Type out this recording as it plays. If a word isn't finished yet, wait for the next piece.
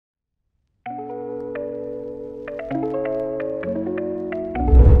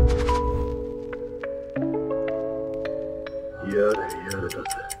れたぜ。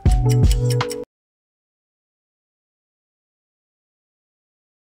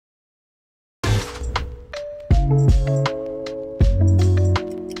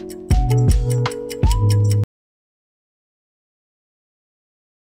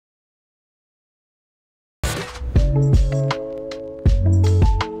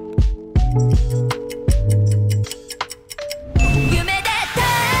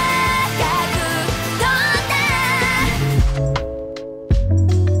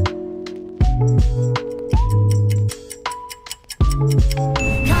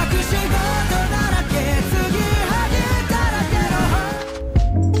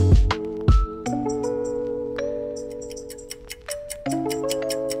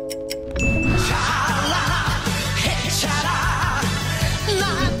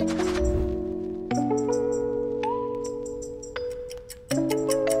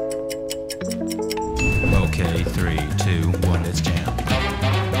Okay, 3, 2, 1, let's jam.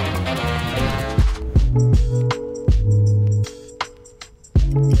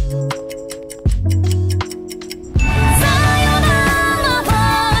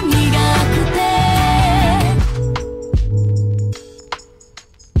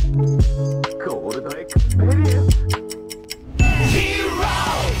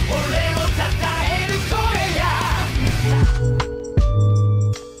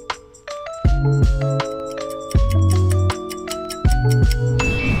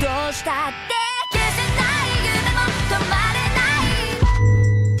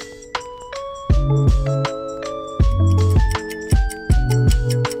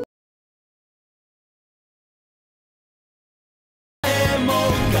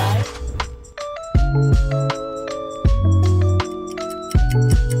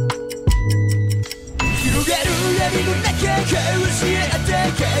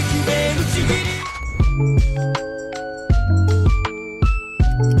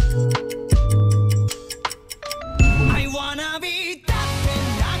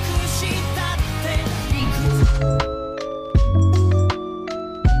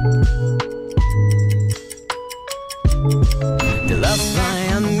 The last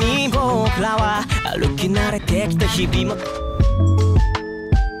line に僕らは歩き慣れてきた日々も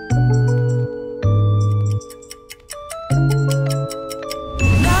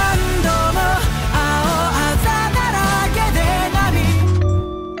何度も青あざだらけで生ま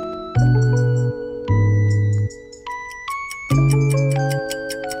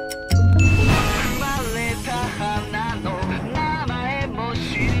れた花の名前も知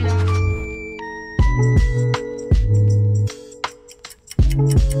らん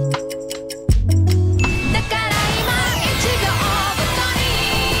だから今一秒ごとに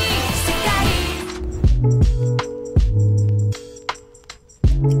世界君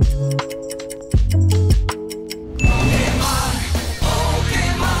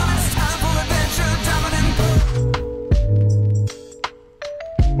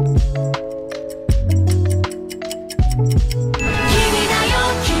だよ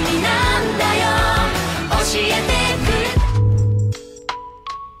君なんだよ教えてくれ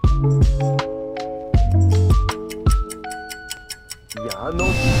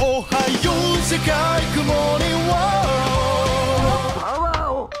おはよう世界グモーニングワールドパワ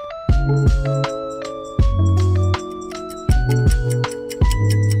ーを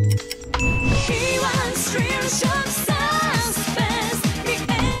He wants real short suspense the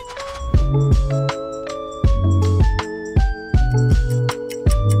end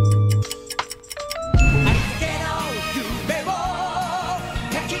ありったけの夢を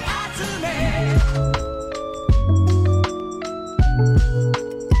かき集め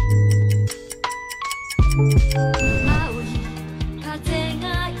青い風が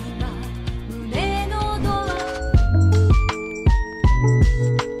今胸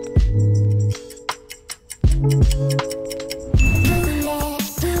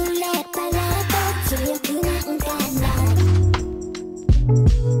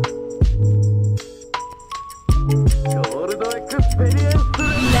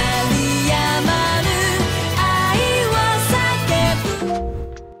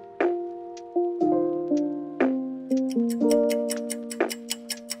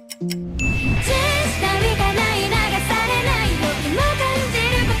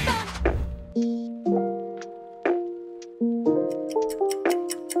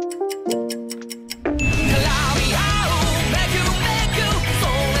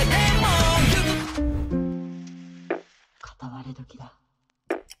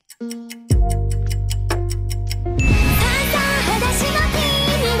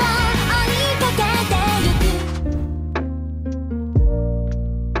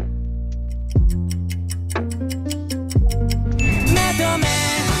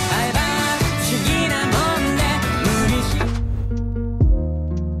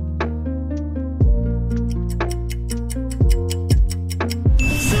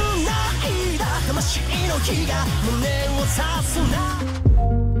さすな。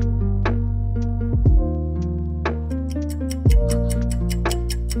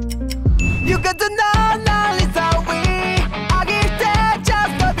You got to know now it's how we I give that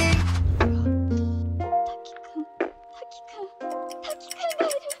just for me. 滝くんが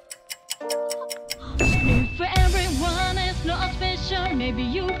いる。If everyone is not special, maybe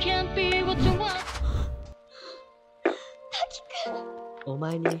you can't be what you want. 滝くん。お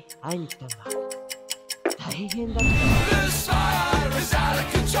前に会いに来たんだ。大変だった。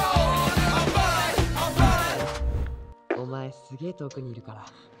お前すげえ遠くにいるから。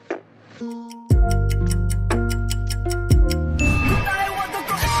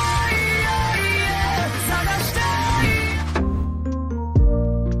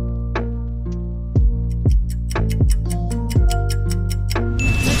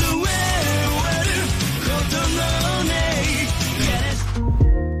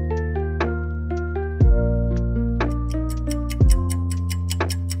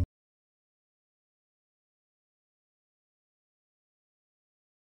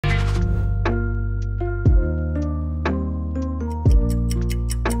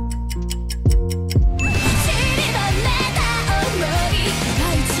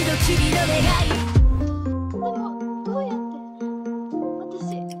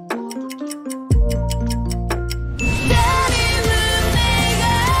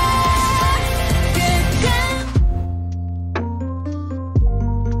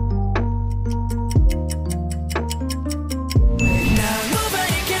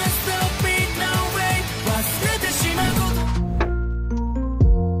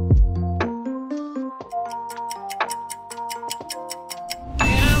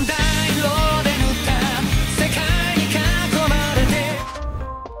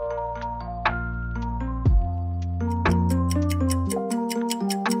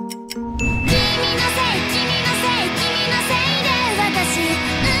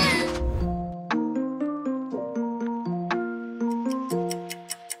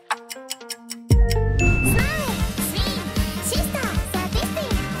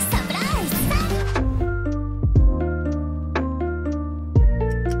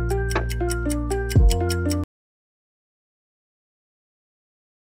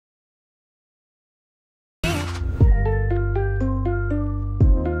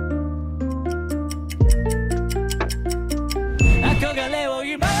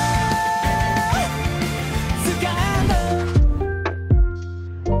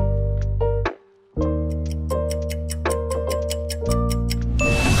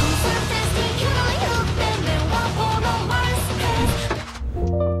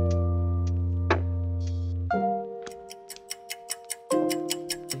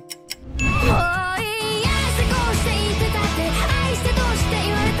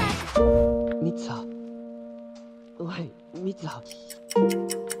ミツハ言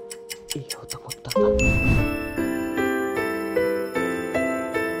おうと思ったんだ。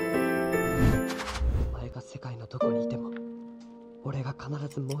お前が世界のどこにいても俺が必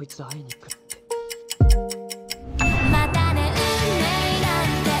ずもう一度会いに来るって。またね運命なん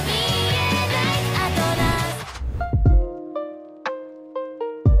て言えないあとな。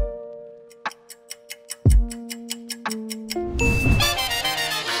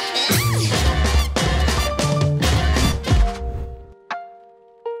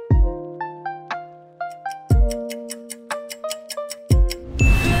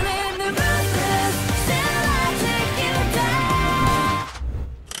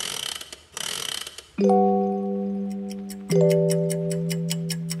Thank you.